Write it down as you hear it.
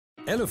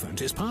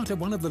Elephant is part of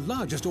one of the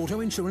largest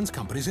auto insurance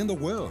companies in the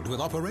world with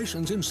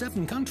operations in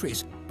 7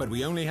 countries. But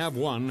we only have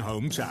one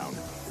hometown,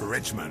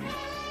 Richmond.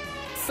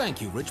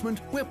 Thank you,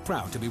 Richmond. We're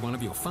proud to be one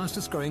of your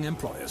fastest growing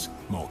employers.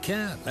 More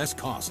care, less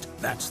cost.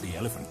 That's the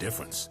Elephant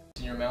difference.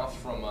 In your mouth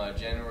from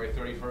January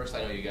 31st,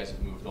 I know you guys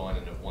have moved on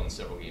and have won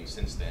several games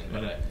since then,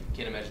 but I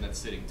can't imagine that's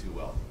sitting too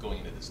well going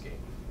into this game.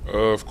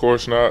 Of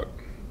course not.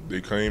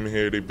 They came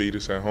here, they beat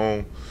us at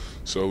home,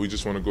 so we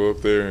just want to go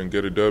up there and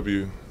get a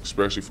W,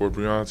 especially for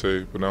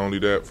Briante, but not only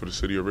that, for the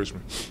city of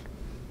Richmond.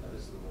 How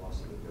does the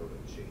loss of the Dakota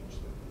change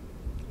them,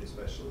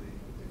 especially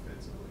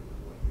defensively with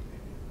what we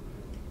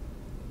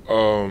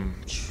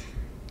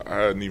maybe?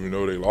 I didn't even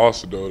know they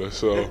lost to Dakota,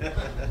 so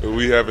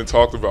we haven't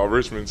talked about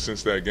Richmond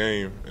since that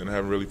game and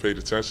haven't really paid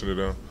attention to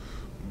them.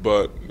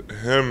 But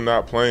him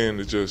not playing,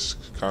 it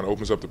just kind of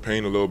opens up the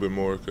paint a little bit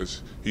more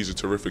because he's a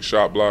terrific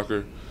shot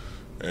blocker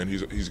and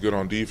he's good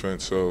on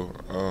defense. So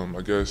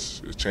I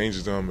guess it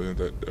changes them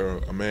that they're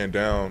a man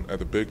down at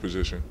the big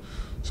position,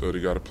 so they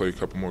got to play a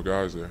couple more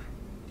guys there.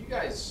 You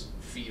guys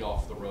feed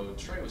off the road.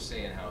 Trey was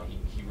saying how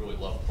he really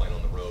loved playing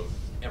on the road,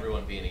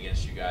 everyone being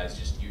against you guys,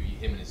 just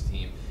him and his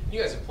team. You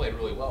guys have played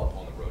really well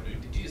on the road.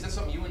 Is that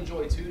something you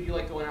enjoy too? Do you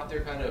like going out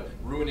there kind of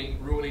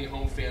ruining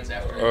home fans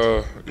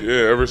after?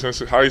 Yeah, ever since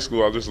high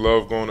school, I just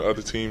love going to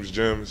other teams'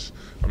 gyms.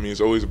 I mean,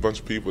 it's always a bunch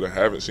of people that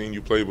haven't seen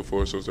you play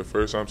before, so it's their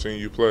first time seeing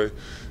you play.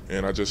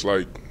 And I just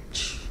like,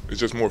 it's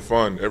just more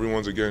fun.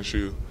 Everyone's against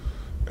you,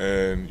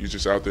 and you're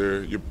just out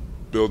there, you're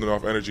building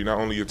off energy, not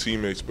only your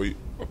teammates, but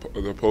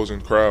the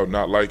opposing crowd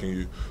not liking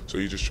you. So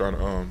you're just trying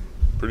to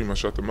pretty much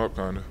shut them up,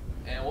 kind of.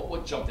 And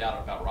what jumped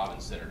out about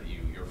Robins Center to you,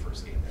 your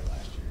first game there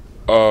last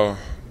year?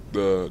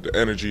 The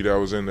energy that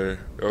was in there.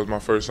 That was my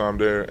first time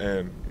there,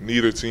 and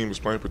neither team was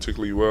playing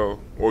particularly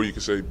well, or you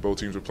could say both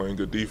teams were playing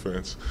good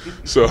defense.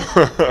 So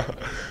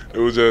it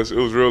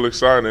was real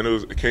exciting, and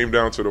it came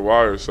down to the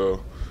wire.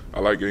 So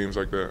I like games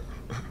like that.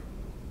 Can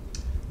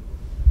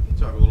you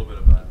talk a little bit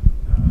about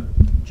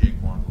Jake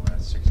Wong the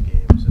last 6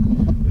 games?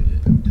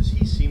 And does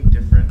he seem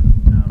different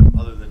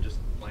other than just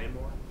playing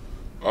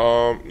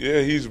more?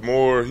 Yeah, he's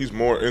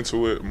more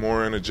into it,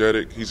 more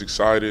energetic. He's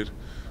excited.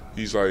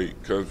 He's like,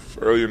 because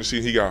earlier in the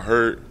season he got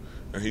hurt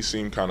and he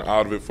seemed kind of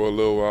out of it for a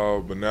little while,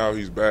 but now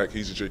he's back.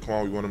 He's a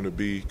Jaquan we want him to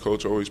be.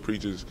 Coach always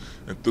preaches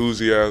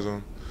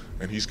enthusiasm,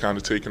 and he's kind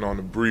of taking on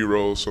the Bree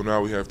role. So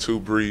now we have 2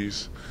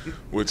 Brees,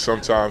 which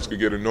sometimes could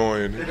get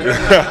annoying.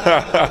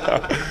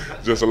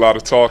 Just a lot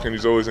of talking.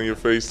 He's always in your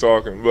face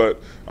talking.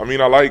 But, I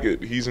mean, I like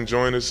it. He's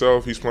enjoying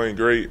himself. He's playing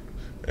great,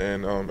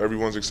 and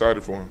everyone's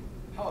excited for him.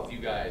 How have you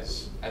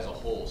guys, as a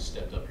whole,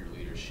 stepped up your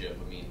leadership?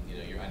 I mean,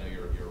 I know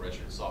you're a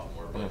redshirt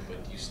sophomore, but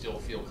do you still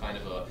feel kind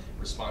of a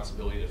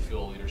responsibility to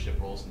fill a leadership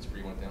role since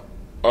Bree went down?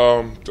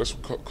 That's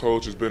what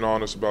Coach has been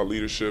on us about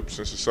leadership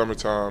since the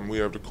summertime. We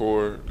have the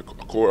core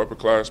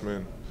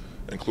upperclassmen,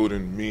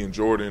 including me and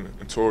Jordan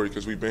and Tori,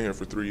 because we've been here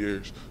for 3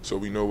 years, so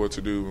we know what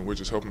to do, and we're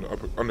just helping the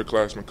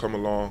underclassmen come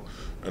along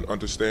and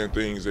understand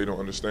things they don't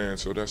understand.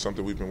 So that's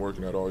something we've been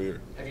working at all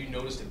year. Have you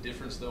noticed a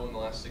difference though in the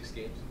last 6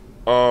 games?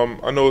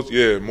 I know,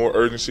 more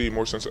urgency,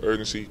 more sense of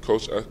urgency.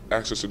 Coach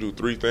asks us to do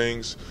 3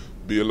 things: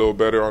 be a little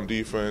better on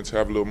defense,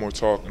 have a little more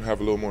talk, and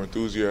have a little more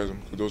enthusiasm.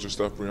 Because those are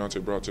stuff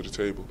Briante brought to the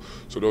table.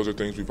 So those are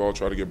things we've all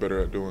tried to get better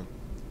at doing.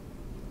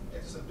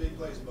 It's a big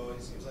place, Bo.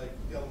 It seems like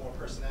you got a little more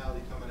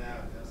personality coming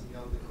out.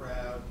 The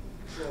crowd,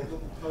 a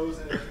little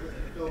posing. You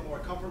feel more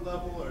comfort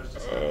level, or is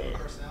just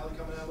personality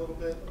coming out a little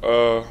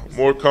bit?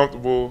 More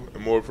comfortable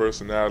and more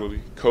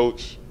personality.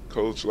 Coach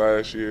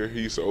last year,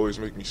 he used to always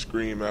make me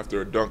scream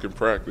after a dunk in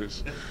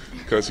practice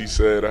because he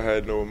said I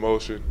had no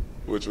emotion,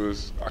 which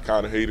was, I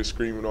kind of hated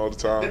screaming all the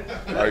time.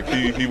 Like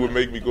he would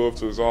make me go up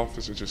to his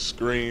office and just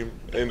scream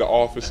in the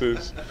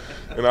offices,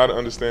 and I didn't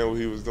understand what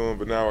he was doing,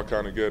 but now I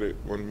kind of get it.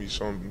 Wanted me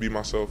to be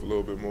myself a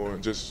little bit more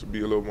and just be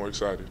a little more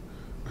excited.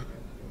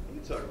 Can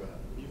you talk about,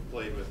 you've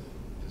played with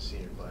the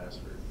senior class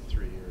for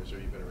 3 years, or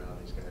you've been around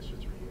these guys for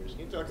 3 years.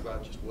 Can you talk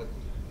about just what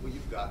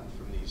you've gotten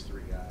from these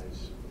 3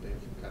 guys, what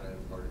they've kind of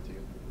imparted to you?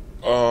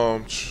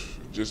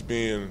 Just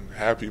being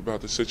happy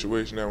about the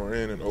situation that we're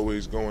in and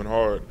always going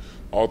hard.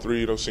 All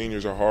 3 of those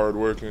seniors are hard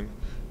working.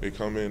 They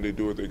come in, they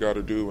do what they got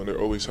to do, and they're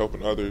always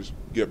helping others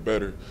get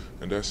better.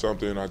 And that's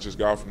something I just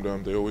got from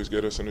them. They always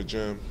get us in the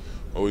gym,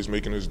 always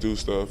making us do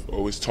stuff,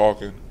 always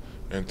talking.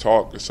 And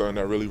talk is something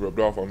that really rubbed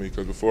off on me,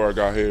 because before I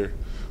got here,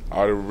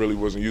 I really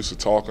wasn't used to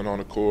talking on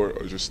the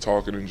court or just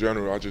talking in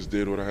general. I just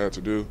did what I had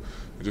to do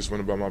and just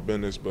went about my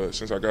business. But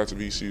since I got to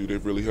VCU,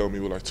 they've really helped me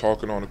with like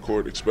talking on the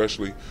court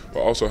especially, but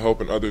also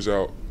helping others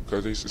out,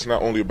 because it's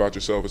not only about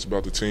yourself, it's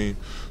about the team.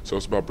 So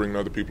it's about bringing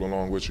other people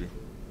along with you.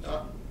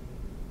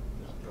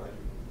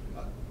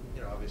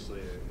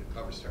 Obviously a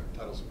coverage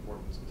title's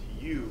important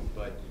to you,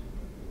 but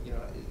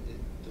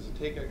does it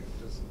take do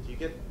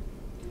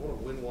you want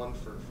to win one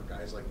for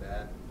guys like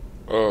that?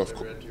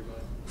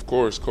 Of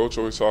course, Coach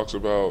always talks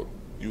about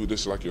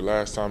this is like your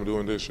last time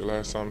doing this, your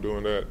last time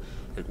doing that.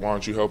 Like, why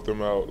don't you help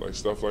them out? Like,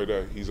 stuff like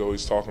that. He's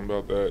always talking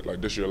about that. Like,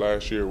 this your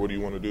last year, what do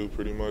you want to do,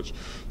 pretty much?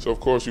 So, of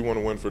course, we want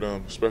to win for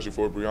them, especially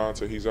for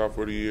Briante. He's out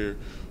for the year.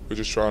 We're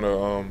just trying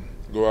to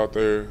go out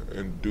there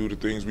and do the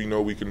things we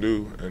know we can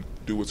do, and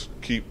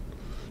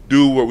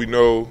do what we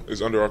know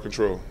is under our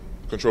control.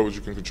 Control what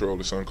you can control,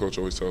 the Sun coach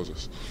always tells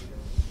us.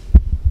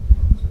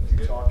 So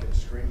you talk and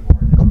scream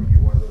more now. Are you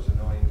one of those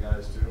annoying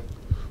guys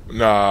too?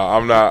 Nah,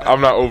 I'm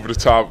not over the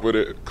top with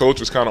it. Coach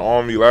was kind of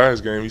on me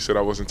last game. He said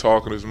I wasn't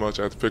talking as much.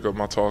 I had to pick up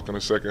my talk in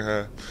the second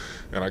half,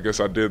 and I guess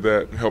I did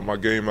that and helped my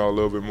game out a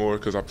little bit more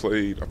because I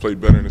played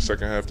better in the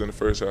second half than the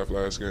first half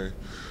last game.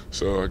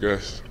 So I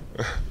guess.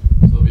 So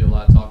there'll be a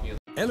lot of talking.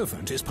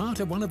 Elephant is part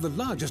of one of the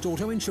largest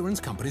auto insurance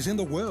companies in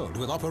the world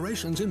with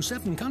operations in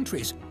 7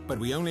 countries. But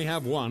we only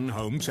have one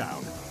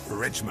hometown,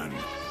 Richmond.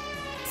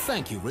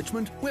 Thank you,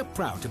 Richmond. We're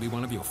proud to be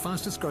one of your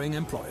fastest growing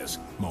employers.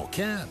 More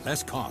care,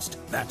 less cost.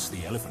 That's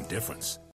the Elephant difference.